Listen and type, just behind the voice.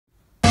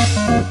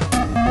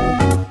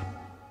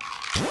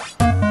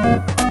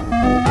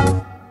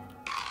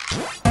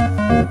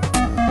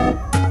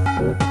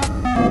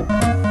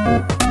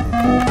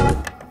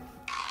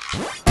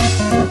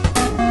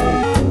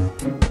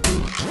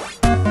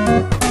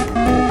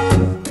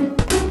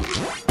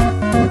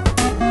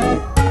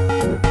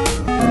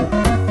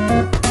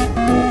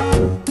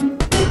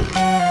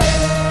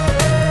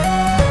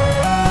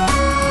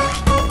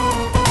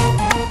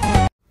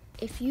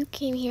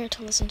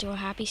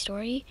creepy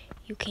story,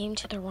 you came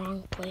to the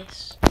wrong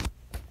place.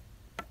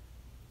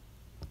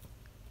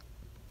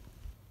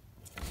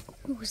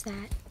 Who was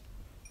that?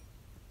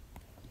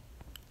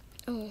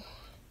 Oh,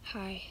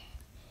 hi.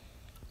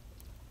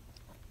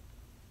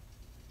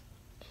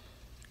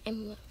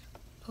 I'm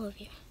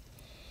Olivia,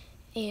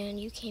 and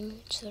you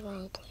came to the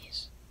wrong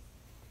place.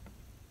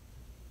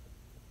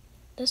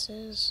 This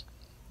is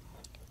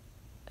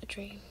a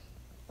dream.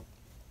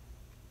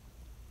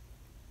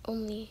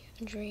 Only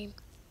a dream.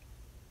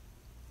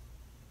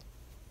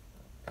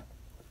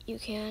 You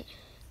can't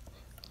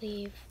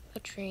leave a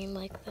dream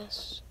like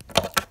this.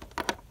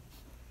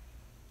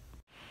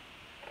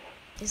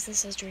 Is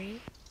this a dream?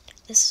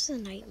 This is a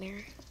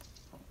nightmare.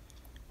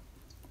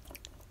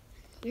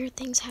 Weird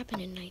things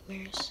happen in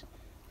nightmares,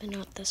 but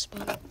not this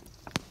one.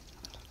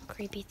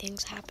 Creepy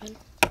things happen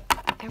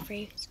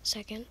every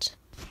second.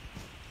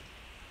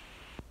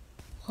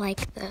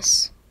 Like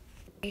this.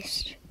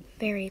 It's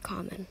very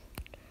common.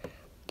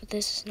 But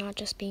this is not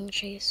just being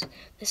chased.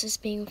 This is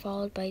being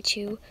followed by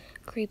two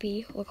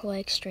creepy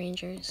look-alike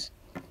strangers.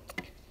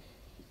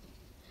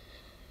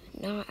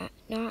 Not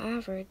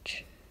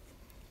average,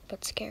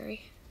 but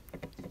scary.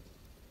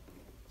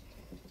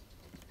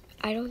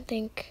 I don't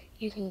think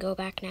you can go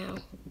back now.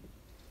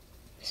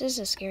 This is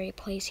a scary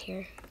place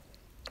here.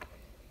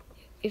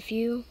 If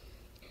you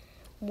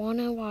want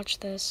to watch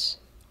this,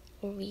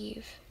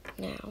 leave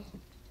now.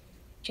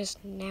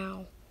 Just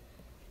now.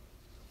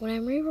 When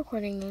I'm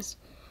re-recording this,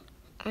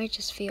 I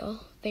just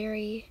feel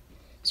very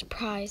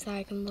surprised that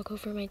I can look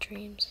over my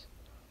dreams.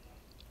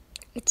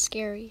 It's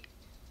scary.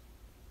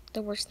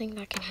 The worst thing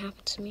that can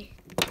happen to me.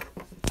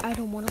 I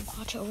don't want to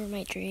watch over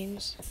my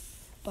dreams,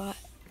 but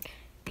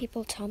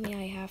people tell me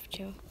I have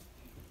to.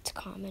 It's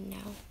common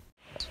now.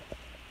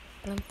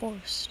 But I'm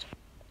forced.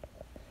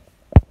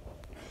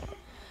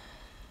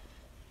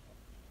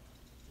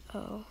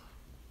 Oh.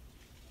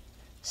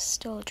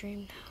 Still a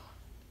dream now.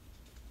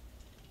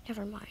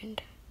 Never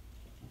mind.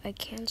 I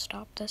can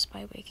stop this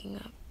by waking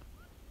up.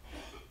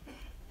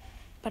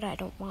 But I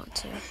don't want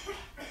to.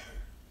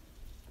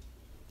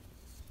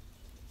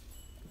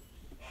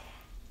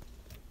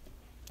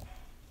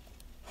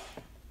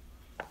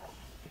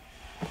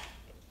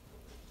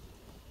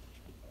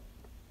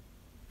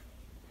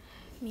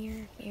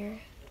 Mirror, mirror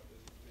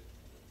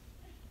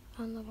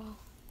on the wall.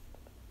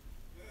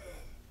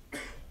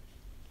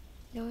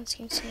 No one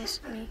seems to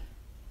listen to me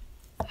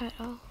at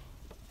all.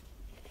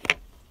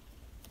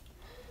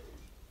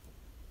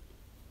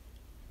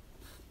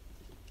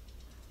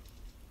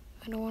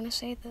 I don't want to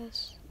say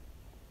this,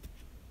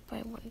 but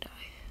I want to die.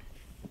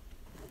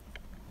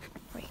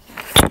 Right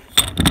now.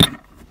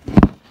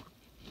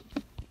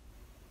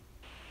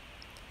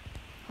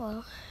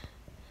 Hello?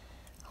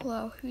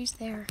 Hello, who's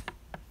there?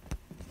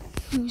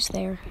 Who's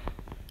there?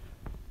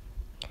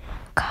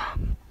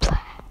 Come play.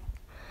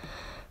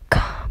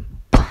 Come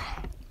play.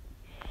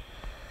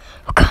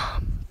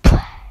 Come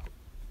play.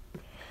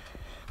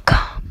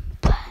 Come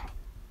play.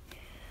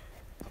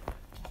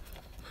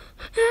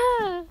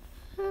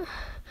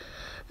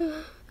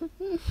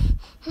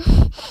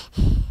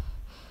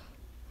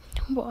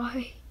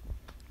 Why?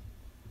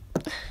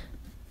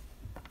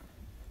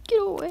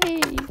 Get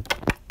away.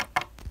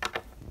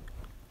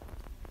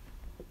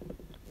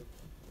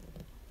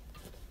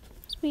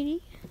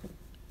 Sweetie,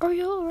 are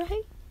you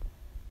alright?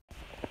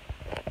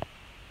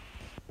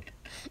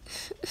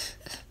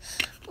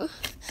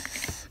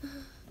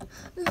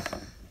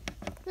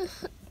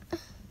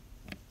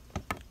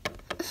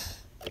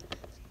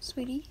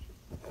 Sweetie,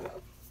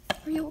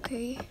 are you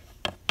okay?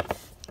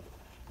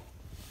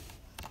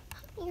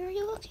 Are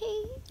you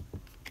okay?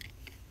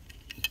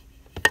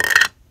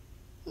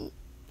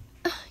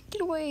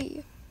 Get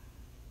away.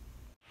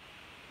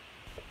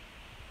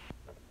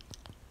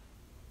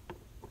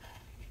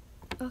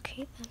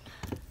 Okay then.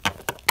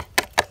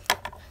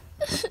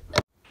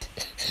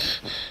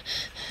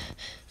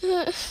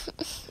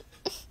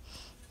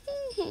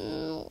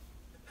 No.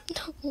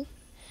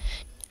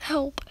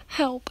 Help,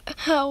 help,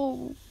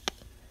 help.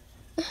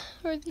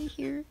 Are they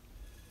here?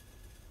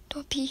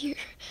 Don't be here.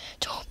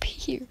 Don't be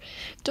here.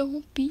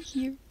 Don't be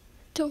here.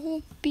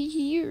 Don't be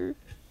here.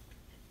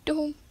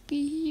 Don't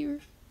be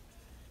here.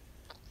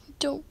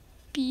 Don't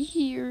be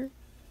here.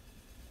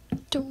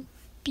 Don't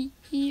be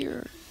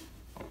here.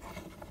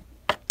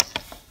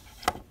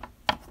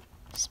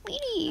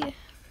 Sweetie,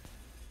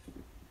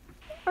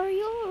 are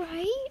you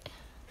alright?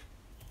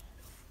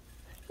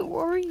 Who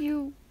are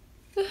you?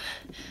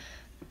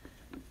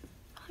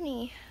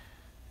 Honey.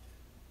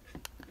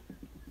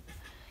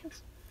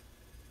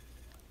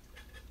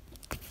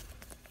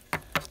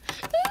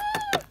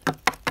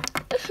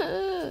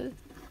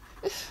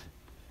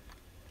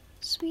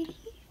 Sweetie?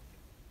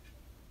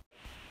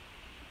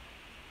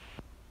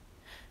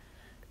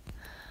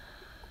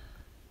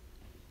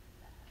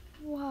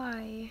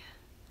 Why?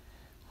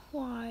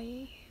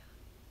 Why?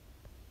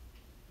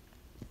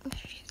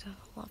 She doesn't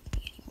love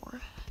me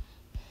anymore.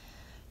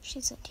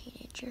 She's a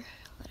teenager.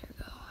 Let her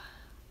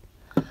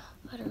go.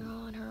 Let her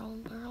go in her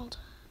own world.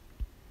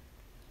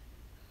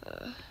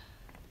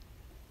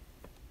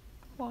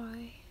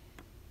 Why?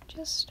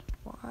 Just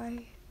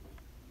why?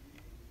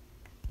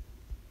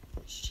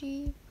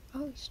 She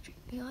always treat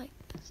me like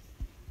this.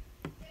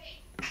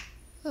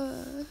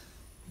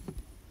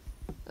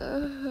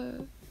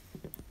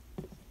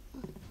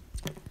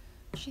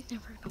 She's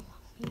never gonna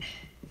love me.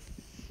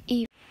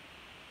 Eve.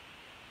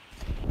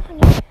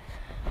 Honey.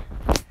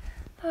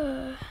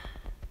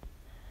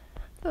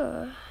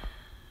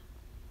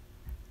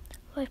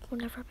 Life will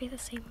never be the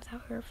same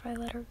without her if I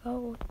let her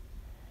go.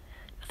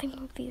 Nothing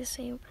will be the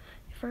same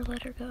if I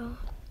let her go.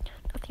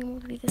 Nothing will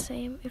be the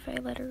same if I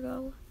let her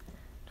go.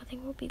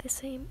 Nothing will be the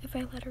same if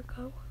I let her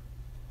go.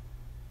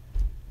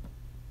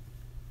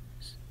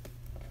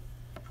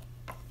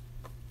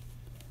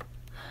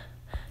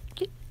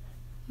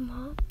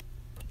 Mom?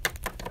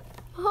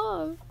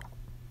 Mom!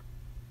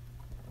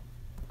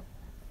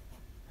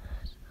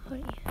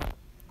 Honey.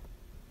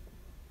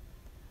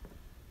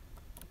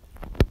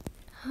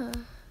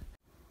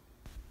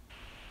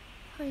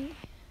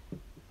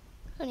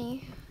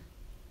 Honey.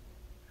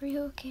 Are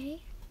you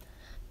okay?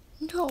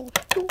 No,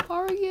 who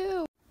are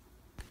you?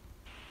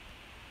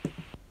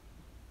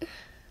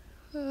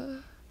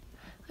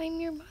 I'm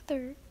your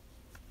mother.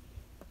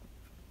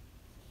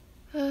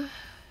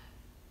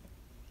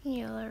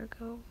 You let her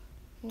go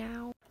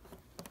now.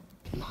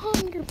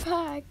 Mom, you're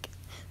back.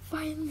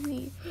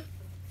 Finally.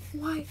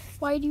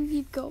 Why do you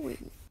keep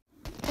going?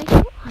 I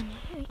don't, honey.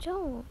 I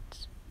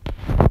don't.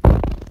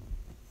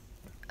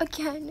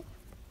 Again.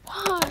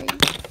 Why?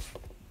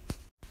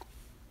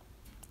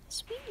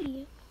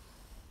 Sweetie.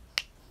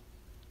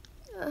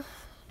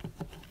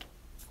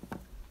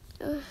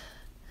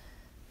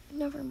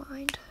 Never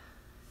mind.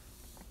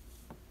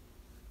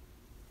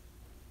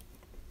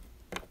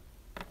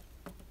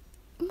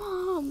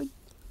 Mom,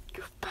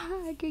 you're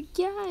back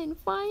again,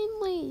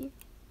 finally.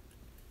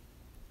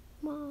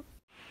 Mom.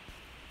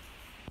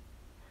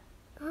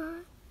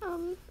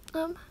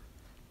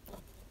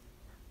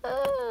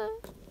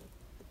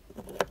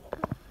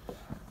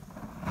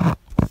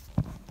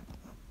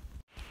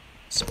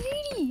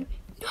 Sweetie,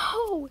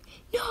 no.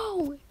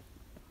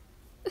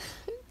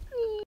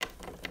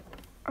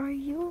 Are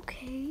you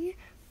okay?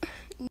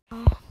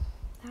 No,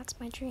 that's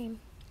my dream.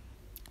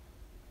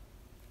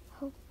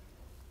 Hope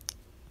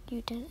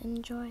you did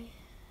enjoy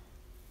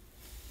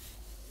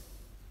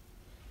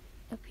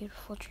a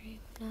beautiful dream.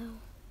 Now,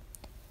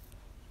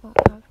 you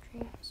won't have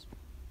dreams.